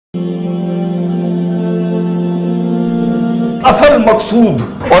اصل مقصود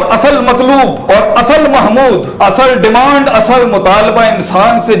اور اصل مطلوب اور اصل محمود، اصل ڈیمانڈ، اصل مطالبہ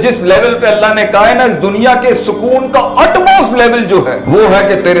انسان سے جس لیول پہ اللہ نے کہا ہے نا، اس دنیا کے سکون کا اٹموسٹ لیول جو ہے وہ ہے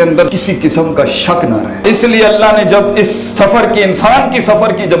کہ تیرے اندر کسی قسم کا شک نہ رہے۔ اس لیے اللہ نے جب اس سفر کی، انسان کی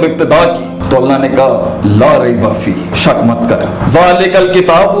سفر کی جب ابتدا کی تو اللہ نے کہا لا ریب فیہ، شک مت کر، ذالک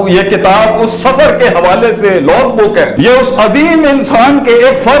الکتاب، یہ کتاب اس سفر کے حوالے سے لوگ بک ہے، یہ اس عظیم انسان کے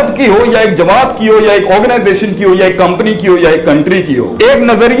ایک فرد کی ہو یا ایک جماعت کی ہو یا ایک آرگنائزیشن کی ہو یا ایک کمپنی کی ہو یا ایک کنٹری کی ہو، ایک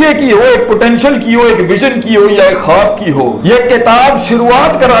نظریے کی ہو، ایک پوٹینشل کی ہو، ایک ویژن کی ہو یا ایک خواب کی ہو، یہ کتاب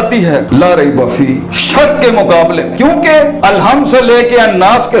شروعات کراتی ہے لا ریب فیہ، شک کے مقابلے، کیونکہ الحم سے لے کے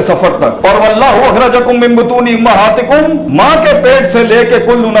الناس کے سفر تک، اور واللہ اخرجکم من بطون امہاتکم، ماں کے پیٹ سے لے کے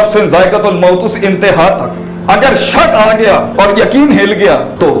کل نفس ذائقۃ الموت، اس انتہا تک اگر شک آ گیا اور یقین ہل گیا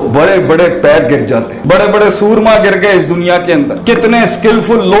تو بڑے بڑے پیر گر جاتے ہیں، بڑے بڑے سورما گر گئے اس دنیا کے اندر، کتنے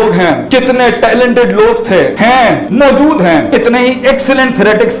اسکلفل لوگ ہیں، کتنے ٹیلنٹڈ لوگ تھے، ہیں موجود ہیں، کتنے ہی ایکسلنٹ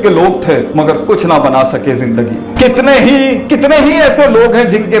تھریٹکس کے لوگ تھے مگر کچھ نہ بنا سکے زندگی، کتنے ہی ایسے لوگ ہیں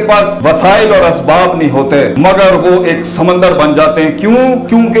جن کے پاس وسائل اور اسباب نہیں ہوتے مگر وہ ایک سمندر بن جاتے ہیں، کیوں؟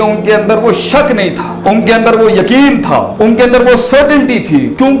 کیونکہ ان کے اندر وہ شک نہیں تھا، ان کے اندر وہ یقین تھا، ان کے اندر وہ سرٹنٹی تھی،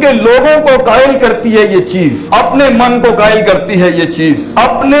 کیونکہ لوگوں کو قائل کرتی ہے یہ چیز، اپنے من کو قائل کرتی ہے یہ چیز،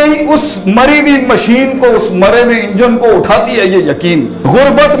 اپنے اس مری ہوئی مشین کو، اس مرے ہوئے انجن کو اٹھاتی ہے یہ یقین۔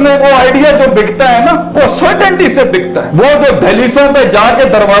 غربت میں وہ آئیڈیا جو بکتا ہے نا وہ سرٹنٹی سے بکتا ہے، وہ جو دہلیزوں پہ جا کے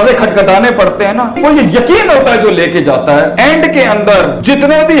دروازے کھٹکھٹانے پڑتے ہیں نا وہ یہ یقین ہوتا ہے جو لے کے جاتا ہے۔ اینڈ کے اندر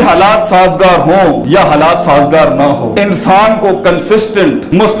جتنے بھی حالات سازگار ہوں یا حالات سازگار نہ ہو، انسان کو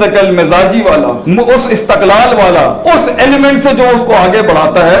کنسسٹنٹ، مستقل مزاجی والا، اس استقلال والا، اس ایلیمنٹ سے جو اس کو آگے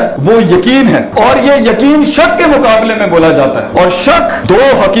بڑھاتا ہے وہ یقین ہے، اور یہ یقین شک کے مقابلے میں بولا جاتا ہے، اور شک دو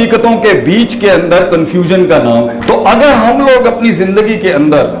حقیقتوں کے بیچ کے اندر کنفیوژن کا نام ہے۔ تو اگر ہم لوگ اپنی زندگی کے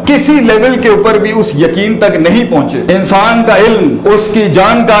اندر کسی لیول کے اوپر بھی اس یقین تک نہیں پہنچے، انسان کا علم، اس کی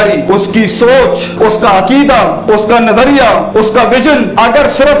جانکاری، اس کی سوچ، اس کا عقیدہ، اس کا نظریہ، اس کا ویژن اگر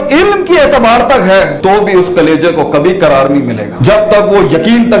صرف علم کی اعتبار تک ہے تو بھی اس کلیجے کو کبھی قرار نہیں ملے گا جب تک وہ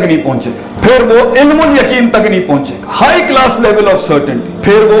یقین تک نہیں پہنچے گا، پھر وہ علم الیقین تک نہیں پہنچے گا، high class level of certainty,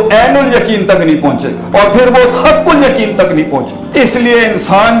 پھر وہ عین الیقین تک نہیں پہنچے گا، اور پھر وہ حق الیقین تک نہیں پہنچے گا۔ اس لیے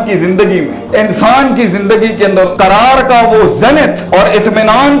انسان کی زندگی کے اندر قرار کا وہ زینت اور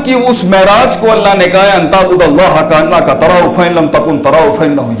اطمینان کی اس معراج کو اللہ نے کہا ان تعبد اللہ کانک تراہ فإن لم تکن تراہ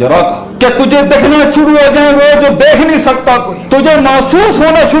فإنہ یراک، کہ تجھے دیکھنا شروع ہو جائے وہ جو دیکھ نہیں سکتا کوئی، تجھے محسوس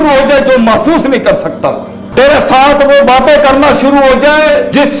ہونا شروع ہو جائے جو محسوس نہیں کر سکتا کوئی، تیرے ساتھ وہ باتیں کرنا شروع ہو جائے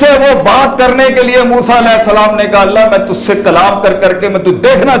جس سے وہ بات کرنے کے لیے موسیٰ علیہ السلام نے کہا اللہ میں تجھ سے کلام کر کے میں تجھے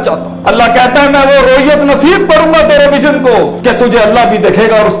دیکھنا چاہتا ہوں۔ اللہ کہتا ہے میں وہ رویت نصیب کروں گا تیرے ویژن کو کہ تجھے اللہ بھی دیکھے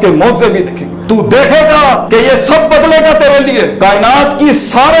گا اور اس کے معجزے بھی دیکھے گا، تو دیکھے گا کہ یہ سب بدلے گا تیرے لیے، کائنات کی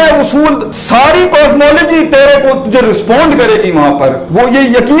سارے اصول، ساری کوسمولوجی تیرے کو تجھے رسپونڈ کرے گی وہاں پر۔ وہ یہ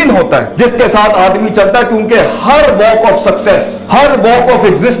یقین ہوتا ہے جس کے ساتھ آدمی چلتا ہے، کیونکہ ہر walk of success, Hare walk of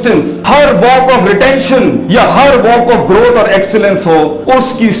existence, Hare walk of retention یا ہر واک آف گروتھ اور ایکسیلنس ہو،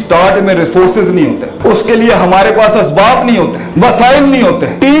 اس کی سٹارٹ میں ریسورسز نہیں ہوتے، اس کے لیے ہمارے پاس اسباب نہیں ہوتے، وسائل نہیں ہوتے،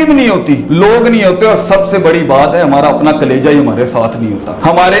 ٹیم نہیں ہوتی، لوگ نہیں ہوتے، اور سب سے بڑی بات ہے ہمارا اپنا کلیجہ ہی ہمارے ساتھ نہیں ہوتا،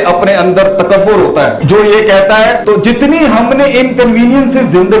 ہمارے اپنے اندر تکبر ہوتا ہے جو یہ کہتا ہے تو جتنی ہم نے انکنوینئنس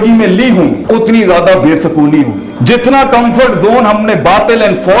زندگی میں لی ہوں گی اتنی زیادہ بے سکونی ہوگی، جتنا کمفرٹ زون ہم نے باطل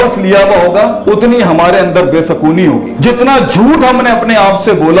اینڈ فالس لیا ہوا ہوگا اتنی ہمارے اندر بے سکونی ہوگی، جتنا جھوٹ ہم نے اپنے آپ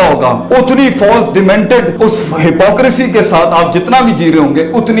سے بولا ہوگا اتنی فالس ڈیمنٹڈ اس ہپوکریسی کے ساتھ آپ جتنا بھی جی رہے ہوں گے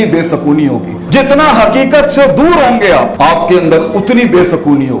اتنی بے سکونی ہوگی، جتنا حقیقت سے دور ہوں گے آپ کے اندر اتنی بے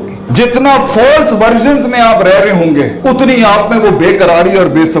سکونی ہوگی، جتنا فالس ورژنز میں آپ رہ رہے ہوں گے اتنی آپ میں وہ بے قراری اور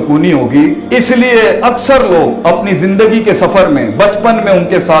بے سکونی ہوگی۔ اس لیے اکثر لوگ اپنی زندگی کے سفر میں بچپن میں ان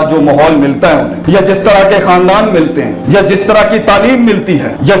کے ساتھ جو ماحول ملتا ہے انہیں، یا جس طرح کے خاندان ملتے ہیں، یا جس طرح کی تعلیم ملتی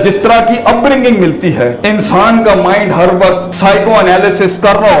ہے، یا جس طرح کی اپ برنگنگ ملتی ہے، انسان کا مائنڈ ہر وقت سائیکو انالیسس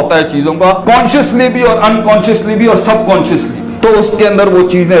کر رہا ہوتا ہے چیزوں کا، کانشیسلی بھی اور انکانشیسلی بھی اور سب کانشیسلی، تو اس کے اندر وہ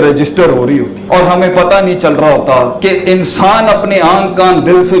چیزیں رجسٹر ہو رہی ہوتی اور ہمیں پتہ نہیں چل رہا ہوتا کہ انسان اپنے آنکھ کان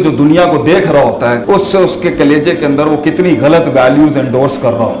دل سے جو دنیا کو دیکھ رہا ہوتا ہے اس سے اس کے کلیجے کے اندر وہ کتنی غلط ویلیوز انڈورس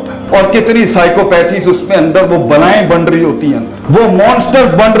کر رہا ہوتا ہے، اور کتنی سائیکوپیتھیز اس میں اندر وہ بلائیں بن رہی ہوتی ہیں، اندر وہ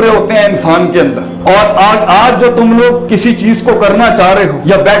مونسٹرز بن رہے ہوتے ہیں انسان کے اندر۔ اور آج جو تم لوگ کسی چیز کو کرنا چاہ رہے ہو،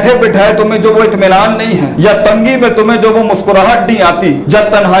 یا بیٹھے بٹھائے تمہیں جو وہ اطمینان نہیں ہے، یا تنگی میں تمہیں جو وہ مسکراہٹ نہیں آتی، یا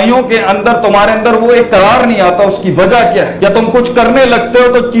تنہائیوں کے اندر تمہارے اندر وہ ایک قرار نہیں آتا، اس کی وجہ کیا ہے؟ یا تم کچھ کرنے لگتے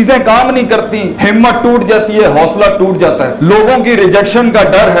ہو تو چیزیں کام نہیں کرتی، ہمت ٹوٹ جاتی ہے، حوصلہ ٹوٹ جاتا ہے، لوگوں کی ریجیکشن کا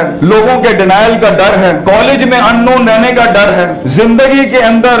ڈر ہے، لوگوں کے ڈینائل کا ڈر ہے، کالج میں ان نون رہنے کا ڈر ہے، زندگی کے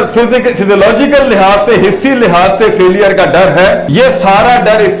اندر فزیولوجیکل لحاظ سے، حسی لحاظ سے فیلئر کا ڈر ہے. یہ سارا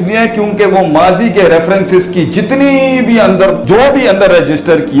ڈر اس لیے کیونکہ وہ ماضی کے ریفرنسز کی جتنی بھی اندر جو بھی اندر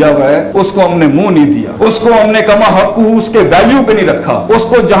رجسٹر کیا ہوا ہے اس کو ہم نے منہ نہیں دیا، اس کو ہم نے کما حق اس کے ویلیو پہ نہیں رکھا. اس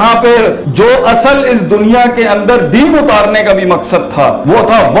کو جہاں پہ جو اصل اس دنیا کے اندر دین اتارنے کا بھی مقصد تھا وہ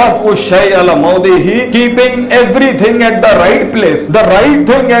تھا وقف الشیء علی موضعہ، keeping every thing at the right place, the right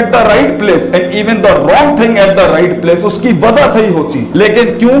thing at the right place and even the wrong thing at the right place. اس کی وجہ صحیح ہوتی.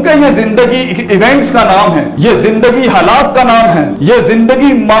 لیکن کیونکہ یہ زندگی ایونٹس کا نام ہے، یہ زندگی حالات کا نام ہے، یہ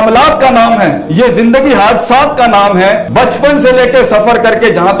زندگی معاملات کا نام ہے، یہ زندگی حادثات کا نام ہے. بچپن سے لے کے سفر کر کے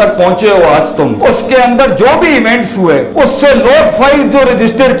جہاں تک پہنچے ہو آج تم، اس کے اندر جو بھی ایونٹس ہوئے اس سے لوگ فائز جو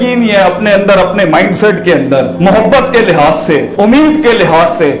رجسٹر کی نہیں ہے اپنے اندر، اپنے مائنڈ سیٹ کے اندر، محبت کے لحاظ سے، امید کے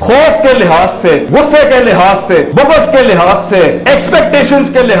لحاظ سے، خوف کے لحاظ سے، غصے کے لحاظ سے، بغض کے لحاظ سے، ایکسپیکٹیشنز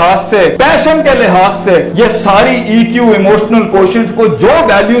کے لحاظ سے، پیشن کے لحاظ سے، یہ ساری ای کیو ایموشنل کوشنٹس کو جو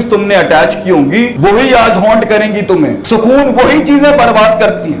ویلیوز تم نے اٹیچ کی ہوں گی وہی آج ہانٹ کریں گی تمہیں. سکون وہی چیزیں برباد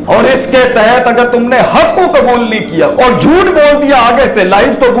کرتی ہیں. اور اس کے تحت اگر تم نے حق کو قبول نہیں کیا اور جھوٹ بول دیا آگے سے،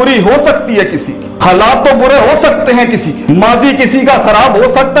 لائف تو بری ہو سکتی ہے کسی کی، حالات تو برے ہو سکتے ہیں کسی کے، ماضی کسی کا خراب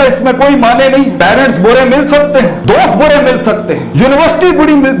ہو سکتا ہے، اس میں کوئی معنی نہیں. پیرنٹس برے مل سکتے ہیں، دوست برے مل سکتے ہیں، یونیورسٹی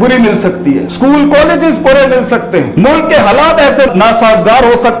بری مل سکتی ہے، اسکول کالجز برے مل سکتے ہیں، ملک کے حالات ایسے ناسازگار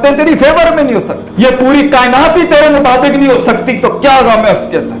ہو سکتے ہیں تیری فیور میں نہیں ہو سکتے، یہ پوری کائنات ہی تیرے مطابق نہیں ہو سکتی. تو کیا غم ہے اس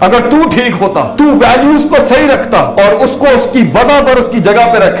کے اندر؟ اگر تو ٹھیک ہوتا، تو ویلیوز کو صحیح رکھتا اور اس کو اس کی وضع پر اس کی جگہ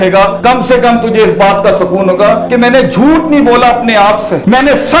پہ رکھے گا، کم سے کم تجھے اس بات کا سکون ہوگا کہ میں نے جھوٹ نہیں بولا اپنے آپ سے، میں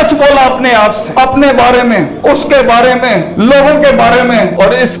نے سچ بولا اپنے آپ سے، اپنے بارے میں، اس کے بارے میں، لوگوں کے بارے میں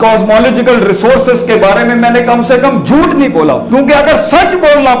اور اس کاسمولوجیکل ریسورسز کے بارے میں نے کم سے کم جھوٹ نہیں بولا. کیونکہ اگر سچ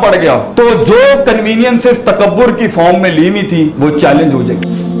بولنا پڑ گیا تو جو کنوینئنسز تکبر کی فارم میں لی ہوئی تھی وہ چیلنج ہو جائے گی.